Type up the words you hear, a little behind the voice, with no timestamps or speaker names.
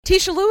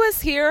Tisha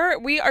Lewis here.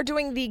 We are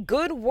doing the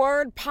Good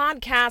Word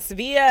podcast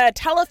via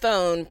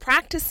telephone,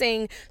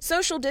 practicing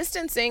social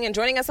distancing, and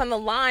joining us on the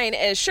line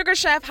is Suga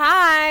Chef.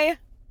 Hi.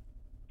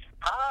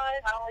 Hi,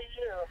 how are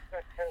you?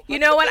 You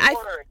What's know the what? good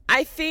word?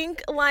 I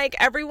think, like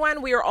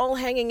everyone, we are all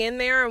hanging in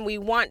there and we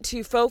want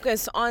to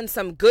focus on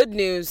some good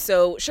news.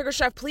 So, Sugar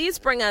Chef, please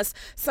bring us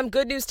some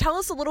good news. Tell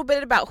us a little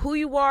bit about who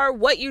you are,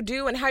 what you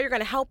do, and how you're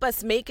going to help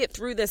us make it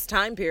through this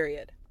time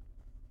period.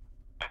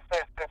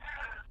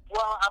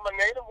 Well, I'm a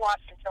native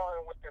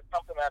Washingtonian, which is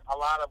something that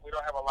we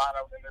don't have a lot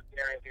of in this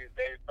area these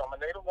days. So I'm a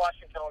native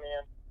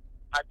Washingtonian.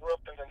 I grew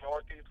up in the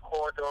northeast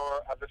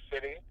corridor of the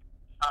city.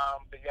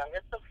 The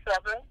youngest of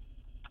seven.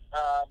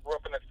 Grew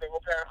up in a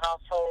single-parent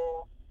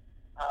household.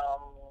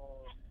 Um,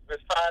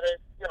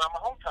 I'm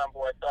a hometown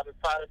boy, so I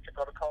decided to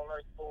go to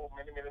culinary school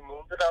many, many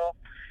moons ago.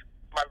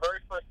 My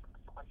very first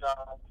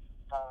job,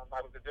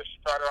 I was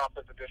started off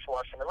as a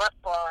dishwasher in a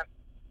restaurant,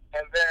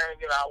 and then,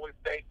 I always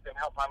baked and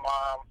helped my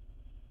mom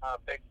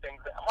bake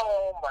things at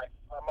home.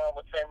 My mom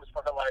was famous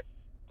for her, like,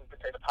 sweet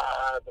potato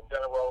pies and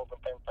dinner rolls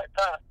and things like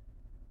that.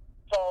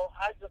 So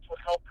I just would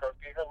help her,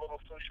 be her little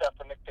sous chef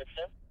in the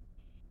kitchen.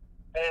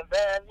 And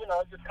then,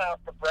 it just kind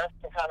of progressed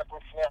and kind of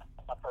grew from there.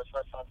 My first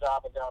restaurant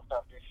job in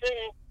downtown D.C.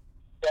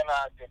 Then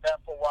I did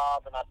that for a while.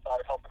 Then I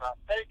started helping out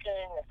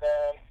baking. And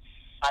then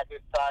I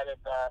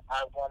decided that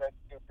I wanted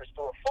to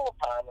pursue it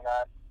full-time. And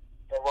I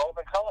enrolled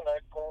in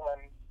culinary school,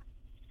 and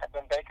I've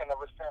been baking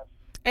ever since.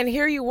 And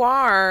here you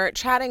are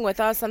chatting with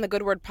us on the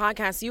Good Word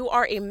podcast. You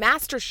are a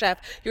master chef.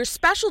 Your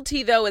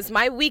specialty, though, is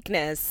my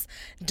weakness,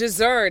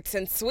 desserts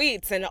and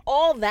sweets and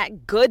all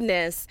that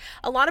goodness.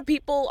 A lot of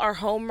people are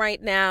home right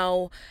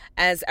now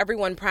as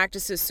everyone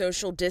practices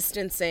social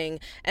distancing,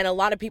 and a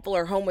lot of people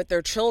are home with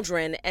their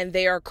children, and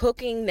they are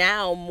cooking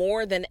now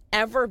more than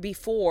ever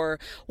before.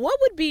 What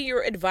would be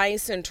your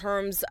advice in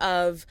terms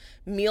of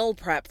meal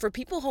prep for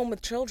people home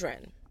with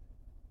children?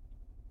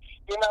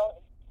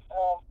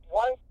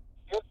 One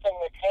good thing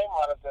that came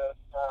out of this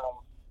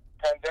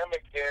pandemic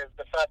is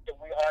the fact that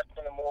we are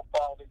spending more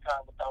quality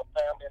time with our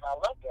family and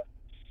our loved ones.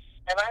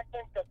 And I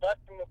think the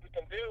best thing that we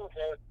can do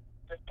is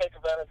just take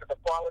advantage of the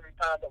quality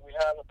time that we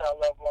have with our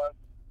loved ones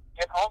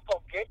and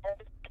also get in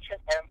the kitchen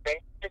and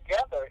bake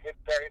together.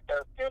 It's very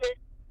therapeutic,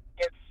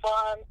 it's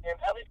fun, and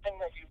everything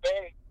that you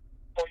bake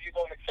or you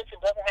go in the kitchen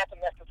doesn't have to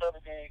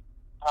necessarily be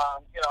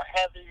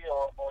heavy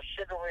or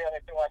sugary or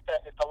anything like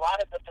that. It's a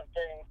lot of different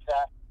things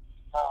that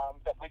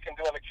we can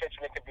do in the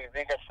kitchen. It can be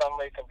vegan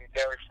friendly, it can be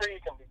dairy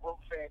free, it can be gluten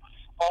free,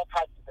 all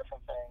types of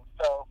different things.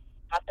 So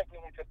I think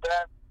we need to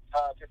best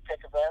just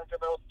take advantage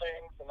of those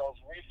things and those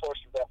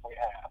resources that we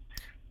have.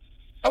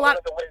 So one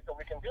of the ways that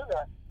we can do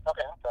that.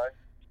 Okay, I'm sorry.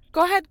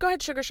 Go ahead,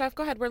 Sugar Chef.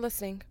 Go ahead. We're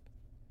listening.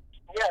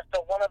 Yeah.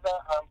 So one of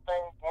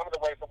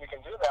the ways that we can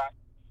do that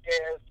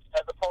is,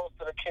 as opposed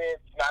to the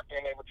kids not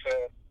being able to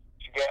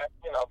get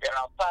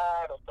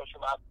outside or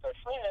socialize with their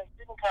friends,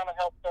 you can kind of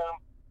help them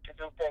to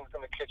do things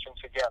in the kitchen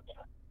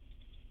together.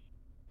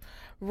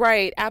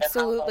 Right,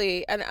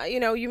 absolutely. And,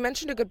 you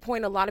mentioned a good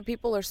point. A lot of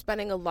people are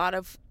spending a lot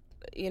of,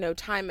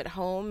 time at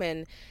home,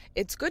 and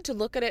it's good to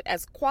look at it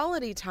as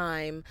quality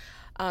time.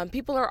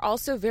 People are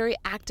also very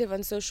active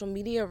on social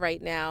media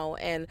right now,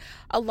 and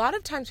a lot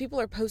of times people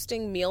are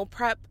posting meal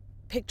prep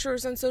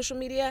pictures on social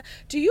media.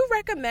 Do you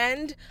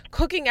recommend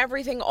cooking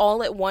everything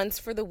all at once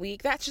for the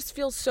week? That just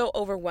feels so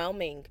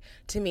overwhelming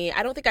to me.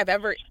 I don't think I've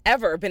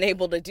ever been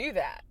able to do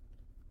that.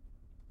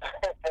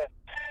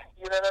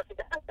 That's a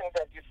good thing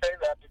that you say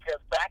that,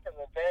 because back in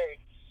the day,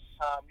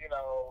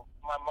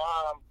 my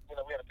mom, we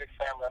had a big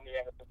family. I'm the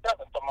youngest of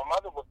seven, so my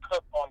mother would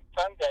cook on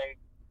Sunday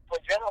for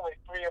generally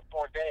 3 or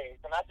 4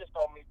 days. And I just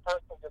know, me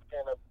personally, just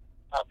being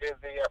a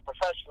busy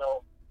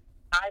professional,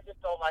 I just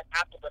don't like,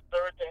 after the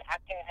third day,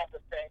 I can't have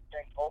the same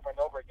thing over and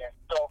over again.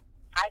 So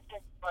I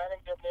think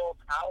planning your meals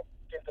out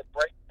is a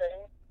great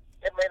thing.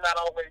 It may not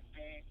always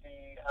be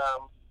the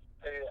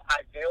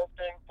ideal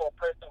thing for a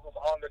person who's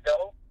on the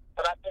go,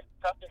 but I think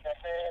something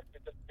ahead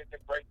is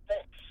a great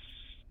thing.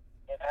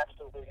 It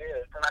absolutely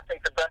is. And I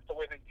think the best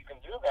way that you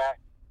can do that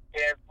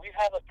is, we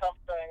have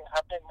something, I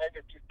think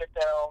maybe if you sit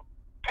down,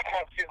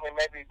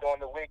 maybe during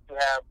the week you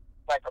have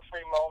like a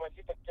free moment,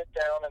 you can sit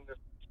down and just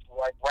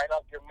like write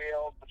out your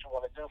meals, what you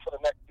want to do for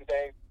the next few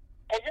days.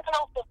 And you can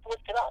also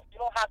switch it up. You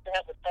don't have to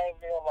have the same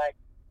meal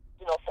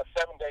for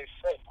 7 days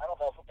straight. I don't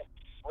know if we can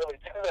really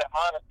do that,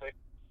 honestly.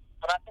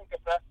 But I think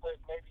the best way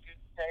is maybe you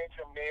change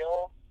your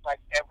meal like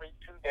every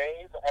 2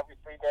 days or every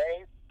 3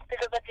 days,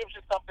 because that gives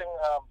you something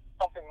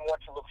more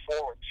to look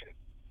forward to.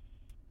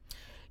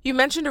 You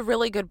mentioned a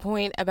really good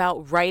point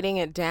about writing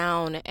it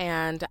down,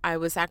 and I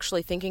was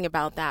actually thinking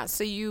about that.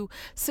 So you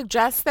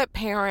suggest that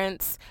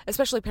parents,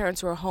 especially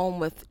parents who are home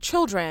with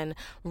children,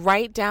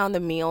 write down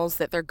the meals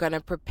that they're going to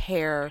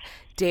prepare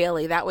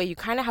daily. That way you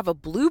kind of have a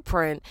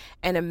blueprint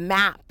and a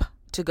map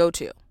to go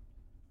to.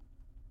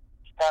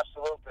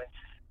 Absolutely.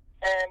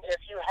 And if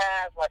you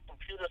have like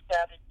computer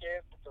savvy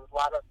kids, which is a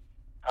lot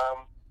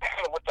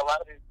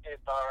of these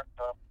kids are,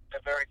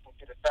 they're very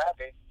computer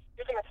savvy,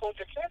 you can include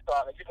your kids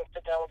on it. You can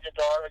sit down with your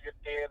daughter, your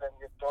kid, and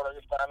your daughter,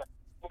 your son.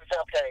 You can say,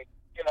 okay,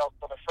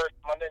 for the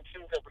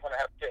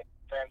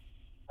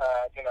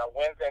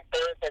Wednesday and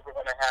Thursday we're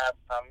going to have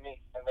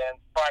meat, and then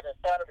Friday and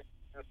Saturday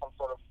do some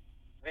sort of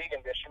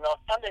vegan dish.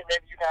 Sunday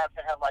maybe you guys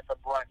can have like a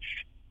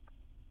brunch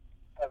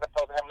as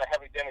opposed to having a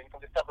heavy dinner. You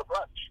can just have a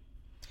brunch.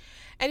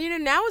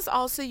 And, now is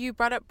also, you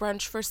brought up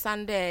brunch for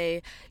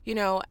Sunday,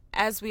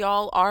 as we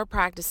all are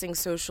practicing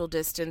social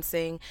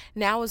distancing,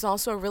 now is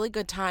also a really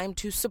good time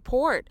to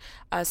support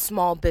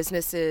small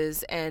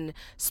businesses and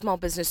small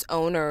business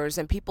owners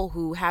and people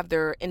who have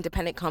their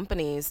independent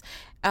companies,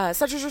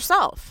 such as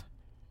yourself.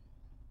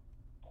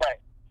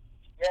 Right.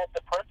 Yeah, it's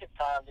the perfect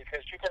time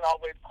because you can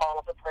always call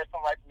up a person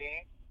like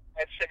me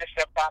at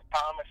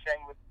SugaChef.com and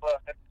Shameless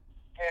Plug,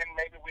 and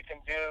maybe we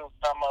can do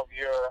some of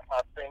your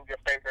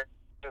favorite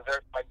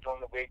desserts like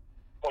during the week,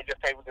 or your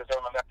favorite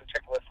dessert on that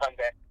particular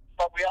Sunday.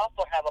 But we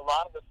also have a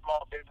lot of the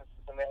small businesses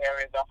in the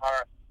area that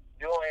are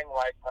doing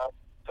like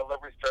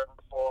delivery service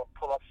or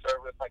pull-up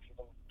service, like you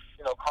can,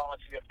 call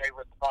into your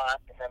favorite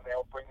spot and then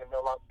they'll bring the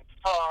meal out to the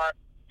car,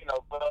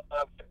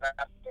 gloves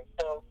and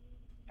soap.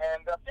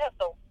 And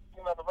so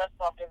the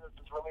restaurant business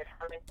is really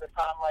hurting at a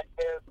time like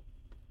this,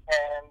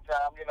 and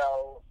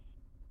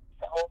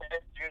the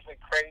overhead is usually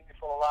crazy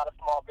for a lot of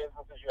small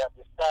businesses. You have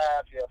your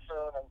staff, you have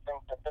food and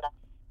things like that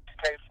to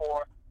pay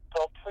for.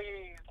 So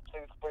please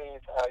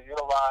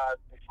utilize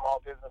these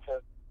small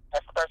businesses,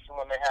 especially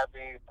when they have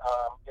these,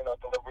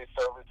 delivery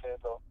services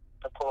or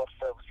the pull-up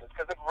services,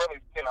 because it really,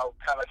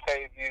 kind of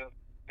saves you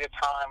your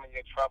time and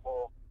your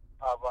trouble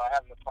of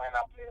having to plan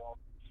out meals.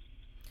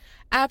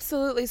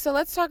 Absolutely. So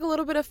let's talk a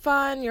little bit of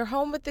fun. You're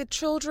home with the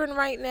children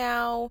right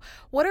now.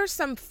 What are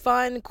some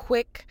fun,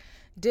 quick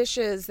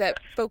dishes that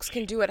folks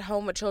can do at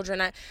home with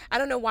children? I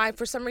don't know why,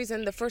 for some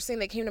reason, the first thing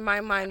that came to my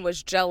mind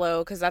was Jell-O,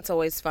 because that's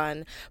always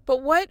fun.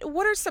 But what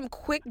are some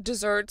quick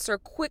desserts or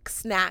quick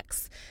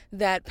snacks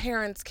that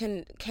parents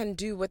can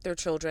do with their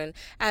children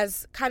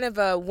as kind of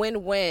a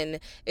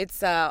win-win?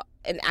 It's an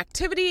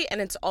activity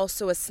and it's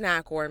also a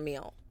snack or a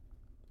meal.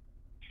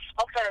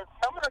 Okay,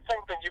 some of the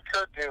things that you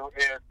could do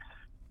is,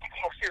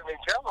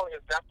 Jell-O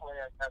is definitely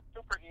a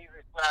super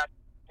easy snack.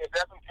 It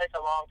doesn't take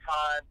a long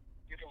time.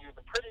 You can use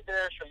a pretty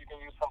dish, or you can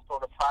use some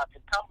sort of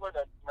plastic tumbler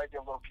that might be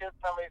a little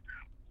kid-friendly.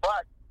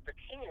 But the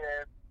key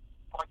is,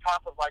 on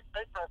top of, like,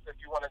 say, for instance,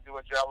 if you want to do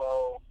a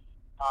Jell-O,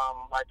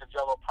 like a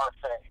Jell-O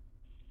parfait.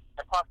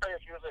 A parfait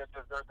is usually a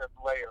dessert that's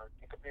layered.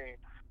 It could be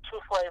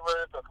 2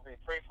 flavors, or it could be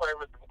 3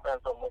 flavors. It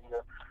depends on what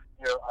your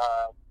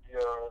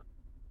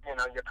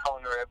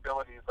culinary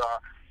abilities are.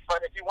 But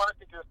if you wanted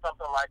to do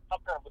something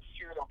that was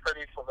cute and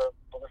pretty for the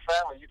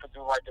family, you could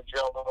do like a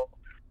Jell-O.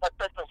 Let's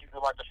say, for instance, you do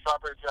like a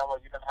strawberry Jell-O.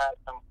 You can add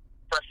some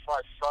fresh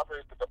sliced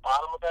strawberries at the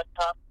bottom of that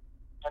cup,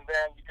 and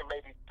then you can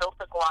maybe tilt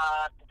the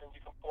glass, and then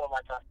you can pour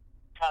like a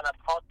panna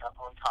cotta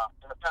on top.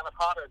 And a panna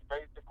cotta is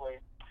basically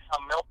a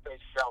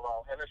milk-based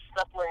Jell-O, and it's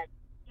simply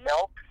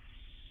milk,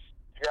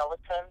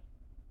 gelatin,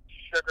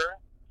 sugar,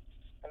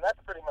 and that's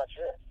pretty much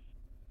it.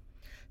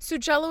 So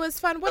Jell-O is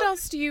fun. What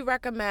else do you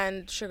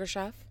recommend, Sugar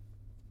Chef?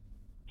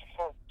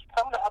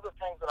 Some of the other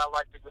things that I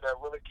like to do that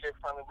are really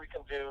kid-friendly, you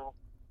can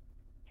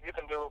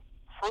do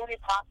fruity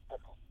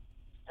popsicles.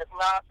 It's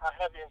not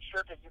heavy in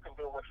sugar. You can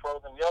do it with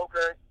frozen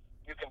yogurt.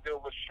 You can do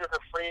it with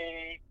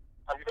sugar-free.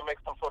 You can make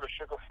some sort of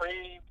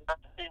sugar-free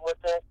recipe with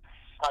it.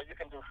 You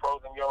can do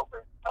frozen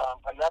yogurt.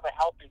 Another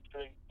healthy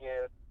treat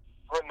is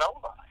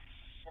granola.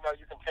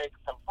 You can take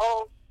some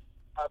oats,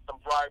 some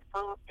dried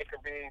fruit. It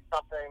could be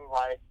something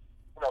like,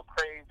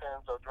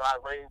 craisins or dry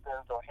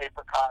raisins or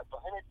apricots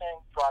or anything,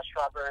 dry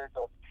strawberries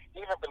or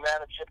even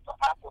banana chips or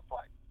apple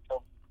slices.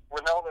 So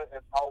granola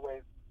is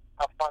always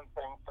a fun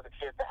thing for the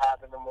kids to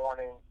have in the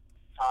morning.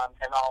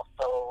 And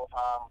also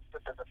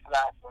just as a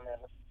snack when you're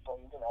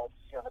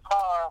in the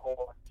car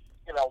or,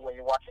 when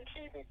you're watching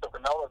TV. So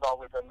granola is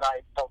always a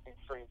nice, healthy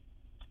treat.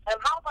 And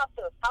how about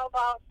this? How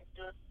about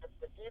it's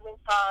the evening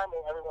time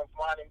and everyone's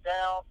winding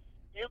down?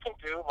 You can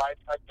do like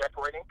a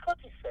decorating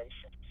cookie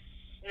station.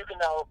 You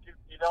can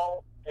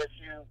if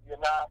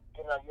you're not,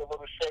 you're a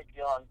little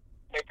shaky on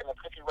making a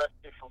cookie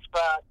recipe from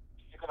scratch,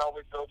 you can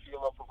always go to your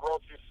local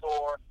grocery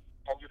store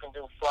and you can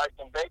do sliced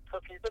and baked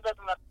cookies. It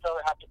doesn't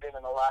necessarily have to be in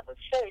an elaborate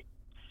shape,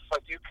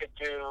 but you could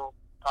do,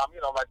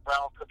 like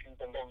brown cookies,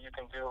 and then you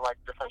can do like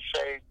different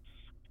shapes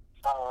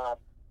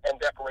and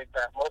decorate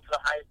that. Most of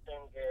the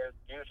icing is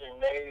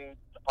usually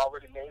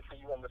already made for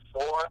you in the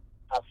store.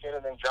 I've seen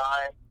it in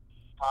Giant.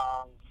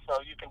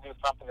 So you can do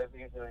something as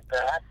easy as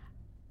that.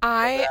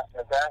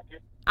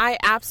 I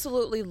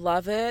absolutely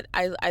love it.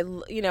 I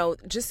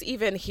just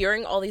even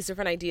hearing all these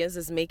different ideas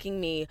is making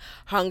me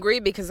hungry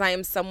because I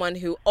am someone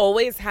who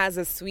always has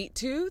a sweet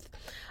tooth.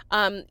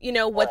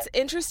 What's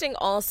interesting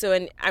also,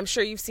 and I'm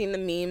sure you've seen the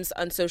memes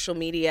on social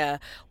media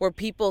where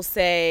people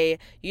say,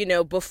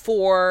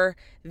 before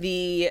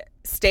the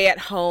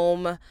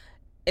stay-at-home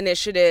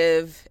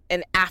initiative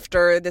and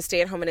after the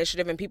stay-at-home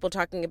initiative, and people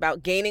talking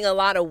about gaining a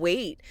lot of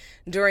weight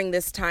during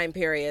this time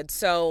period.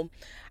 So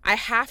I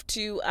have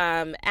to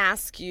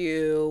ask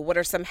you, what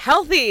are some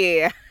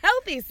healthy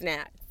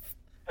snacks?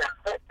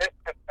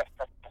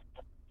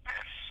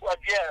 Well,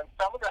 again,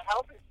 some of the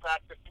healthy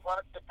snacks, if you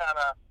wanted to kind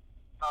of,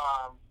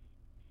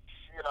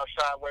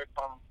 shy away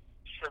from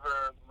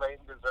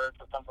sugar-laden desserts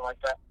or something like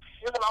that.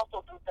 You can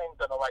also do things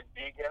that are like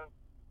vegan,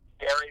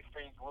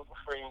 dairy-free,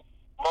 gluten-free.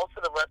 Most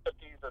of the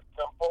recipes are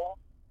simple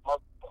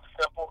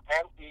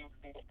and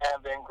easy,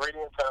 and the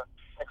ingredients are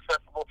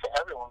accessible to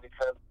everyone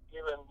because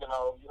even, you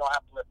don't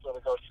have to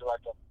necessarily go to like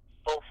a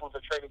Whole Foods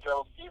or Trader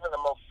Joe's. Even the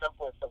most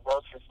simplest of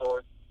grocery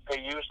stores, they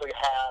usually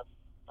have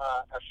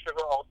a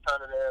sugar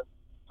alternative,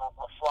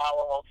 a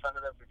flour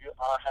alternative. If you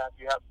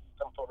have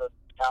some sort of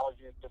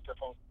allergies to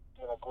different,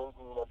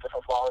 gluten or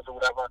different flours or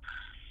whatever,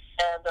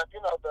 and the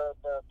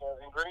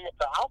ingredients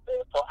are out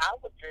there. So I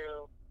would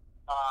do,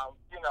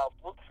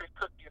 gluten-free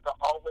cookies are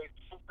always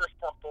super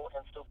simple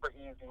and super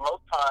easy.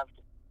 Most times,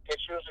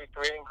 it's usually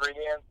 3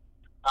 ingredients.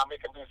 It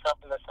can be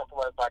something as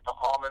simple as like an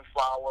almond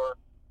flour.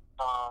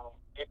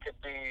 It could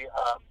be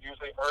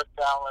usually earth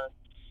balance,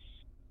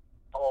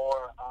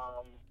 or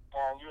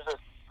and usually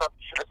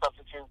sugar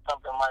substitute,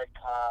 something like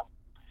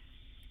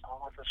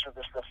what's the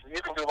sugar substitute?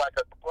 You can do like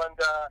a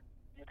Splenda.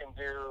 You can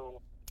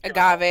do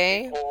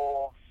agave.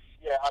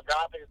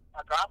 Agave.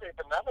 Agave is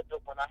another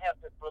good one. I have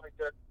this really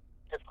good.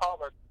 It's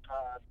called a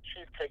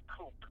cheesecake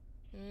coupe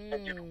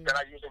that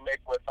I usually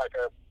make with like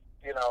a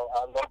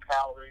low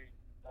calorie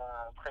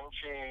cream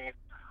cheese,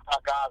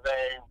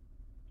 agave,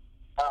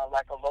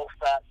 like a low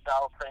fat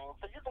sour cream.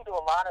 So you can do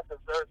a lot of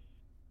desserts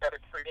that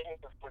are created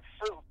with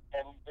fruit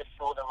and just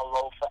do it in a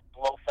low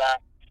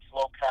fat,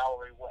 low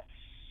calorie way.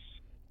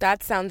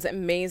 That sounds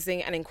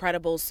amazing and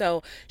incredible.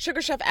 So,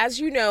 Sugar Chef, as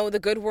you know, the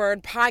Good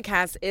Word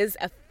podcast is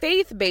a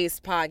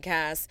faith-based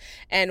podcast,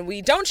 and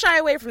we don't shy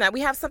away from that.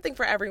 We have something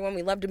for everyone.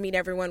 We love to meet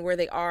everyone where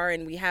they are,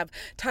 and we have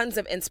tons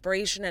of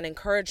inspiration and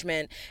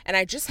encouragement. And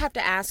I just have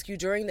to ask you,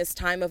 during this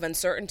time of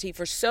uncertainty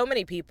for so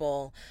many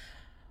people,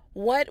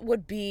 what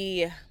would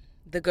be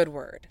the good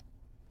word?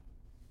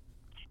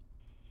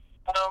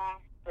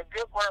 The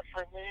good word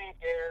for me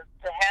is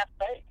to have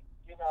faith.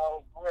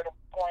 We're at a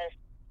point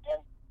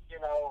in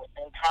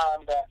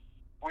time that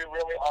we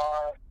really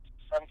are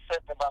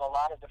uncertain about a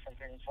lot of different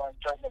things. We're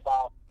uncertain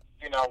about,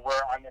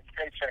 where our next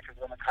paycheck is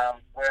going to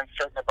come. We're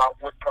uncertain about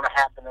what's going to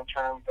happen in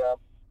terms of,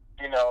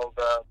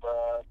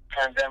 the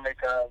pandemic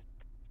of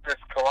this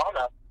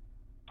corona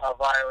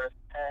virus.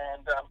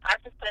 And I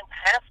just think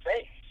have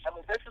faith. I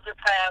mean, this is a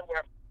time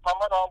where my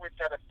mother always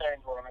had a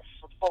saying going, and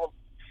she was full of,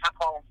 I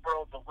call them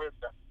pearls of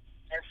wisdom.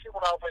 And she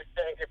would always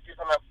say, if you're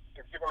gonna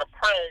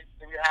pray,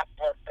 then you have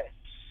to have faith.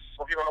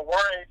 So if you're gonna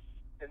worry,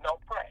 then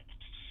don't pray.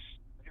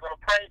 If you're gonna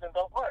pray, then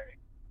don't worry.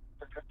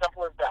 It's as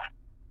simple as that.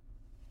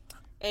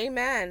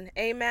 Amen.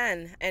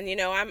 Amen. And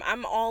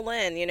I'm all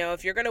in.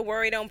 If you're gonna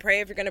worry, don't pray.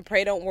 If you're gonna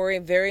pray, don't worry.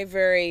 Very,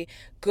 very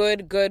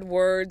good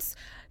words.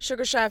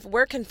 Sugar Chef,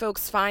 where can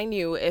folks find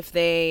you if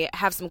they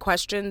have some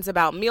questions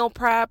about meal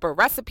prep or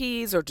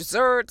recipes or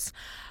desserts?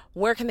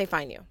 Where can they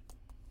find you?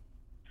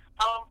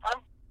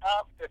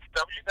 It's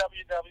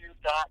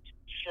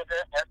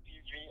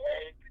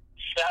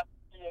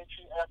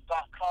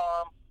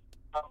www.sugarchef.com.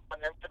 On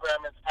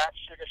Instagram, it's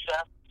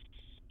 @SugarChef.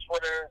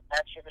 Twitter,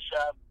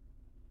 @SugarChef.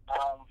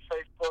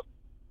 Facebook,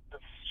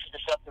 it's Sugar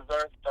Chef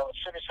Desserts. So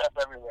Sugar Chef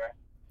everywhere.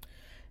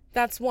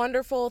 That's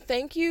wonderful.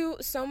 Thank you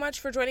so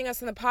much for joining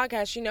us on the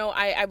podcast.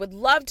 I would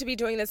love to be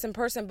doing this in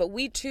person, but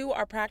we too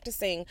are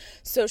practicing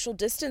social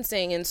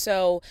distancing. And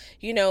so,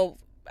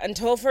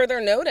 until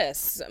further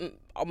notice,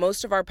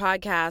 most of our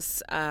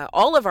podcasts,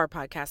 all of our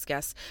podcast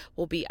guests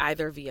will be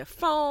either via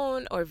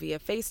phone or via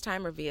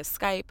FaceTime or via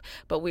Skype.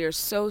 But we are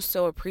so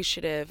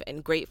appreciative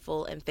and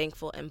grateful and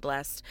thankful and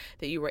blessed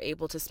that you were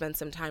able to spend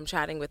some time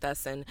chatting with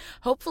us. And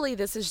hopefully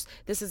this is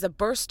a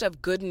burst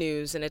of good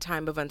news in a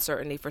time of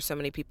uncertainty for so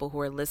many people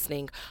who are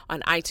listening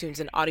on iTunes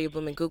and Audio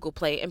Boom and Google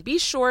Play. And be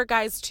sure,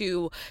 guys,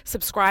 to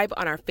subscribe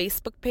on our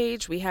Facebook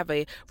page. We have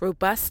a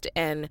robust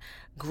and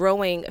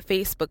growing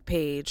Facebook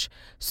page.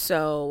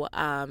 So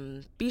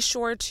be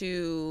sure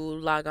to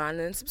log on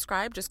and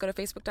subscribe. Just go to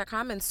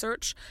facebook.com and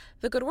search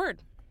The Good Word.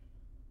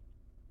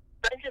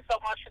 Thank you so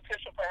much,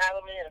 Letitia, for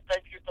having me, and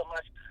thank you so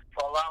much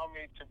for allowing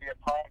me to be a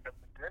part of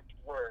The Good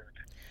Word.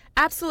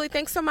 Absolutely.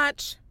 Thanks so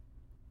much.